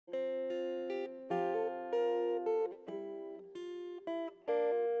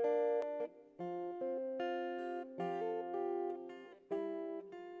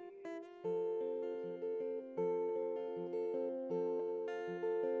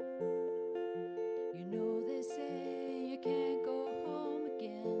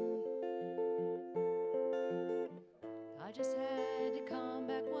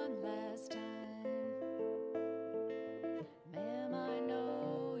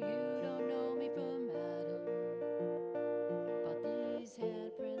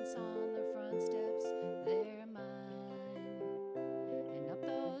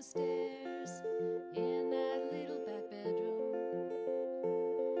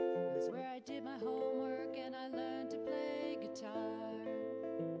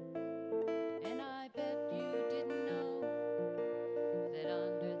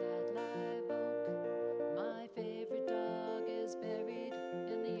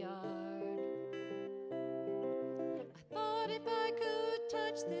if I could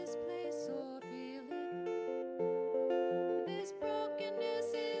touch this place or feel it, this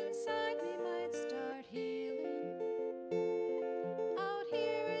brokenness inside me might start healing. Out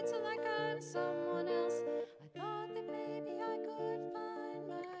here it's like I'm someone else. I thought that maybe I could find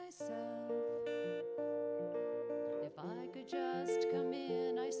myself. If I could just come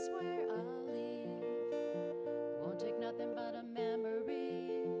in, I swear I'll leave. Won't take nothing but a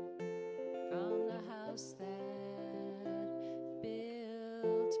memory from the house that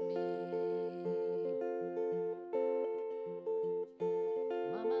built me.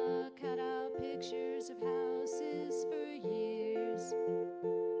 Mama cut out pictures of houses for years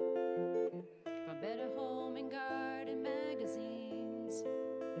from Better Home and Garden magazines.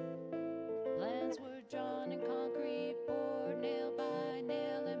 Plans were drawn in concrete board, nail by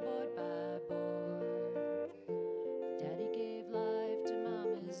nail and board by board. Daddy gave life to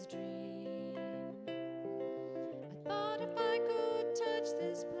Mama's dream. I thought if I could touch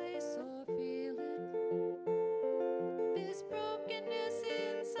this place or feel it, this brokenness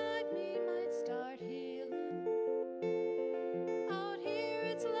inside me might start healing. Out here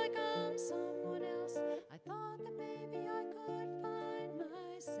it's like I'm someone else. I thought that maybe I could find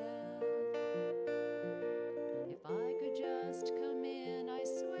myself. If I could just come in, I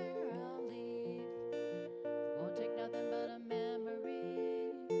swear I'll leave. Won't take nothing but a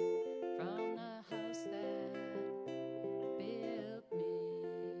memory from the house that built me.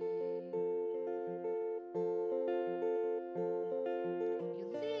 You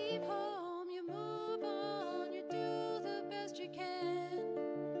leave home, you move on, you do the best you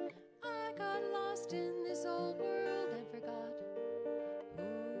can. I got lost in this old world and forgot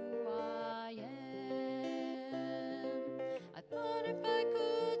who I am. I thought if I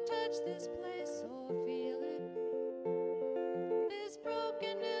could touch this place or feel it, this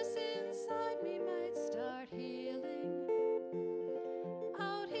brokenness inside me might start healing.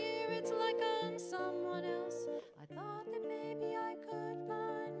 Out here it's like I'm someone else. I thought that maybe I could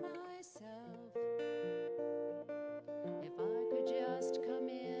find myself. If I could just come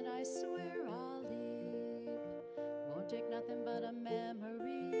in, I swear I'll leave. Won't take nothing but a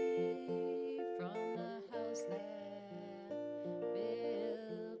memory from the house that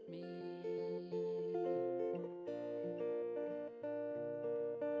built me.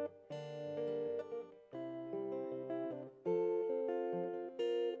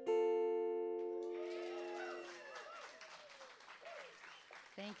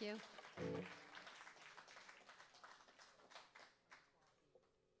 Thank you.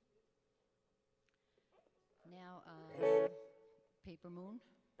 Now, Paper Moon.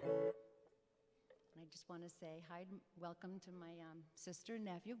 And I just want to say hi, welcome to my sister and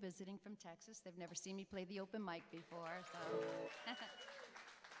nephew visiting from Texas. They've never seen me play the open mic before, so.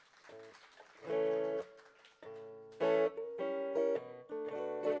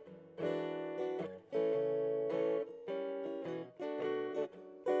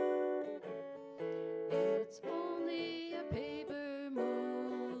 It's only a paper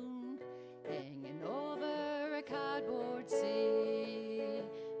moon hanging over a cardboard sea,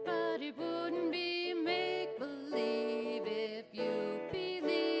 but it wouldn't be make-believe if you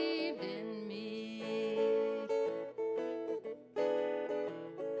believed in me.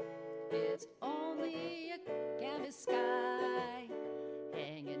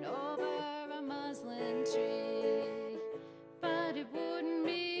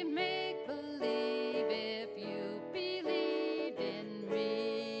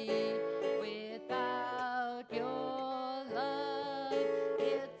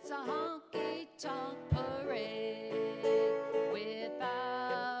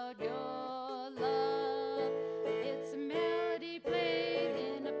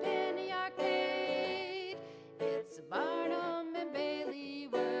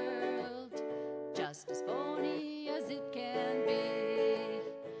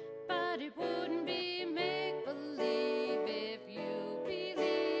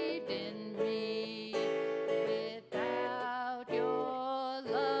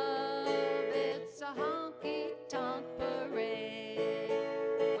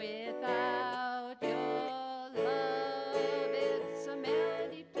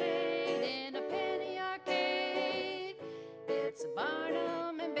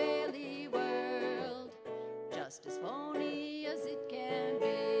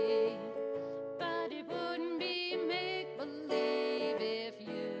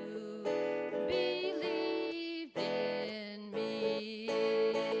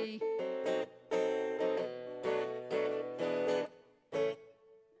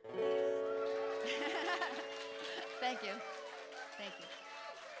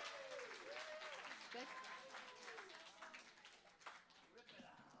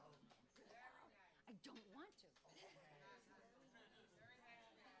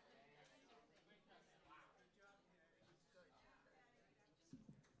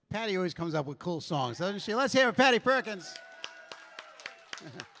 Pattie always comes up with cool songs, doesn't she? Let's hear it, Pattie Perkins.